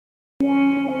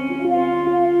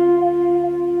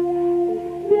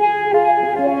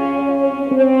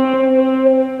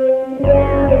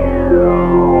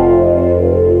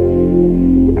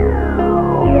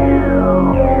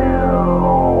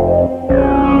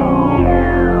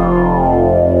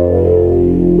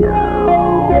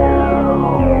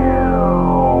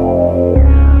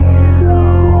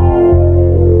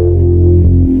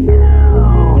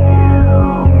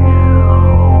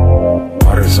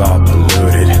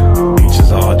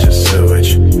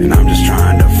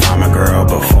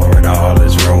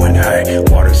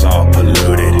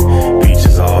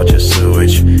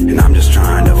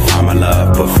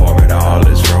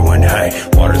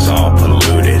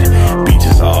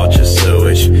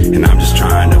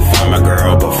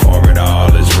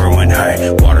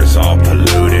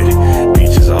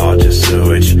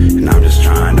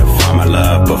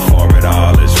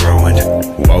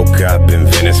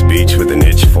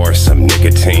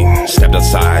Stepped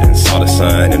outside and saw the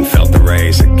sun and felt the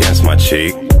rays against my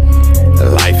cheek.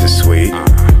 Life is sweet,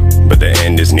 but the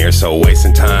end is near, so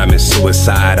wasting time is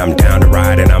suicide. I'm down to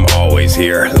ride and I'm always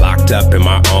here, locked up in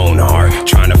my own heart,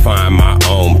 trying to find my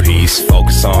own peace.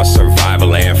 Focus on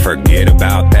survival and forget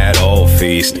about that old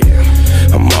feast.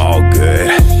 I'm all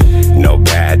good, no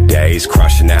bad days.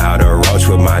 Crushing out a roach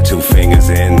with my 2 fingers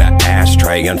in the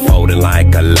ashtray, unfolding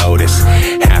like a lotus.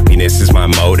 Happiness is my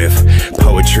motive,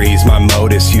 poetry's my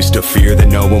modus. Used to fear that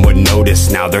no one would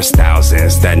notice, now there's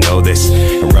thousands that know this.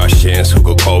 And Russians who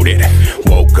could quote it.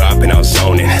 Woke up and I was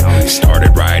zoning,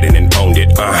 started writing and owned it.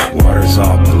 Water's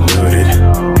all polluted,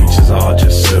 beach is all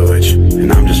just sewage,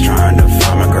 and I'm just trying to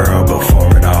find my girl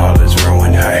before it all is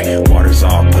ruined. Hey, water's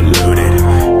all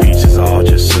polluted, beach is all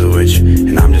just sewage,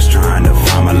 and I'm just trying to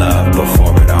find my love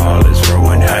before it all is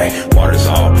ruined. Hey, water's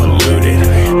all polluted,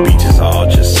 beach is all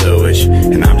just sewage,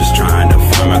 and I'm just trying to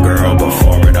find my girl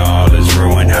before it all is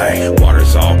ruined. Hey,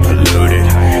 water's all polluted,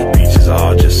 beach is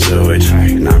all just sewage,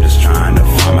 and I'm just trying to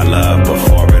find my love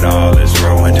before it all is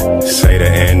ruined. Say the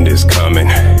end is coming,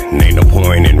 and ain't no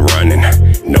point in running.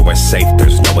 Nowhere safe,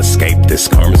 there's no escape, this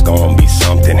karma's gonna be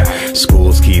something.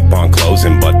 Schools keep on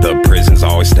closing, but the prisons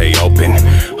always stay open.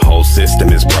 Whole system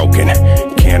is broken,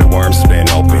 can of worms has been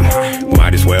open.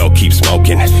 Might as well keep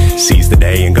smoking, seize the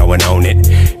day and go and own it.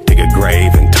 Dig a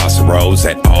grave and toss a rose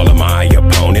at all of my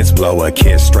opponents. Blow a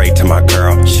kiss straight to my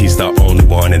girl, she's the only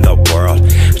one in the world.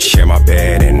 Share my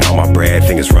bed and all my bread,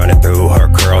 fingers running through her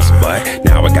curls. But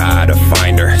now I gotta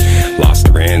find her, lost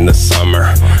her in the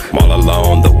summer. I'm all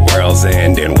alone, the world's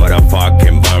ending, what a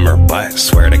fucking bummer. But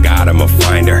swear to God I'ma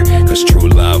find her, cause true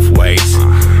love waits.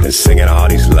 And singing all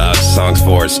these love songs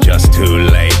for it's just too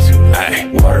late. Ay.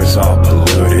 Water's all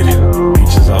polluted,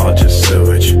 beach is all just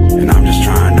sewage, and I'm just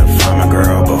trying to find my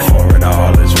girl before it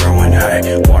all is ruined.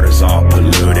 Hey, water's all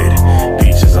polluted,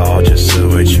 beach is all just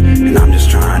sewage, and I'm just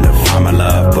trying to find my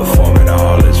love before it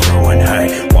all is ruined.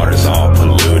 Hey, water's all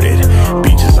polluted,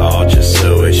 beach is all just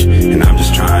sewage, and I'm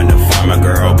just trying to find my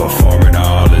girl before it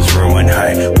all is ruined.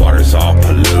 Hey, water's all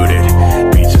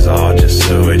polluted, beach is all just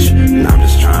sewage, and I'm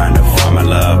just trying to find my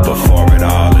love before it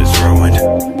all is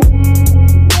ruined.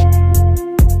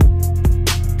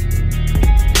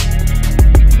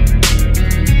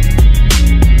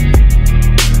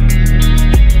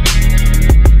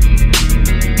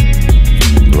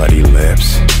 Bloody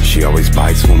lips, she always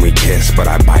bites when we kiss, but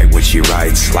I bite what she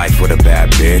writes. Life with a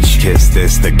bad bitch, kiss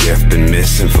this, the gift been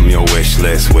missing from your wish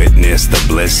list. Witness the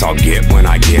bliss I'll get when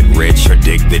I get rich, or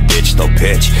dig the ditch they'll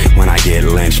pitch when I get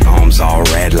lynched. Poems all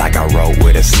red like I wrote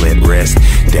with a slit wrist.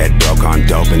 Dead broke on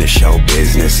dope in the show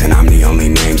business, and I'm the only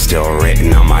name still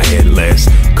written on my hit list.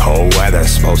 Cold weather,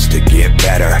 supposed to get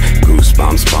better.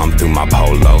 Goosebumps bump through my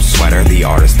polo sweater. The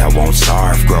artist that won't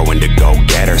starve, growing to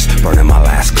go-getters. Burning my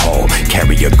last coal,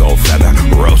 carry a gold feather.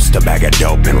 Roast a bag of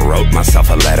dope and wrote myself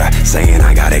a letter saying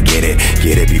I gotta get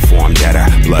it before I'm deader.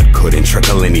 Blood couldn't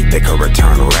trickle any thicker or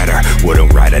turn redder.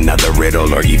 Wouldn't write another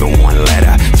riddle or even one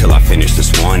letter till I finish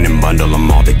this one and bundle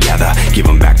them all together. Give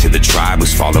them back to the tribe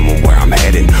who's following where I'm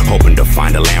heading, hoping to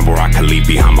find a land where I can leave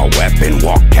behind my weapon.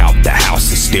 Walk out the house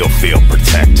and still feel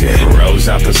protected. Rose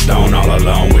out the stone all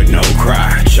alone with no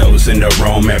cry. Chosen to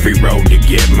roam every road to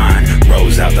get mine.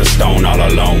 Rose out the stone all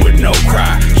alone with no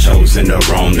cry. Chosen to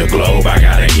roam the globe, I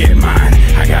gotta get mine.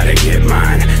 I gotta get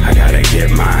mine. I gotta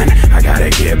get mine. I gotta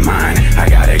get mine. I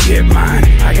gotta get mine.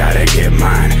 I gotta get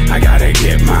mine. I gotta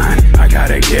get mine. I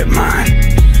gotta get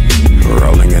mine.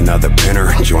 Rolling another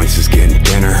pinner, joints is getting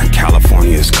thinner.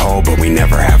 California's cold, but we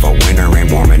never have a winter.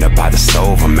 Ain't warming up by the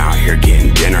stove, I'm out here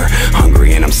getting dinner.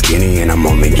 Hungry and I'm skinny and I'm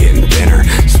only getting thinner.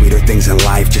 Sweeter things in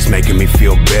life just making me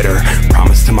feel bitter.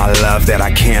 Promise to my love that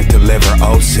I can't deliver.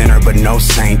 Oh sinner, but no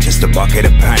saint, just a bucket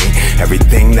of pain.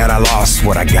 Everything that I lost,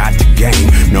 what I got to gain.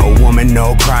 No woman,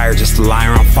 no crier, just a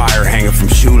liar on fire. Hanging from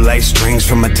shoelace strings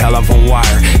from a telephone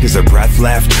wire. Is there breath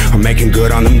left? I'm making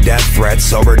good on them death threats.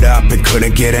 Sobered up and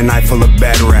couldn't get a night full of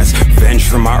bed rest. Venge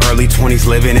from my early 20s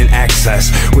living in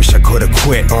excess. Wish I could've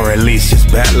quit or at least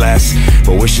just bet less.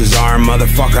 But wishes are a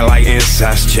motherfucker like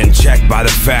incest. Chin checked by the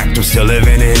fact I'm still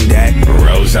living in debt.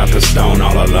 Rose out the stone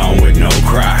all alone with no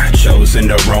cry. Chosen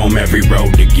to roam every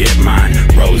road to get mine.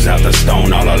 Rose out the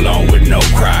stone all alone with no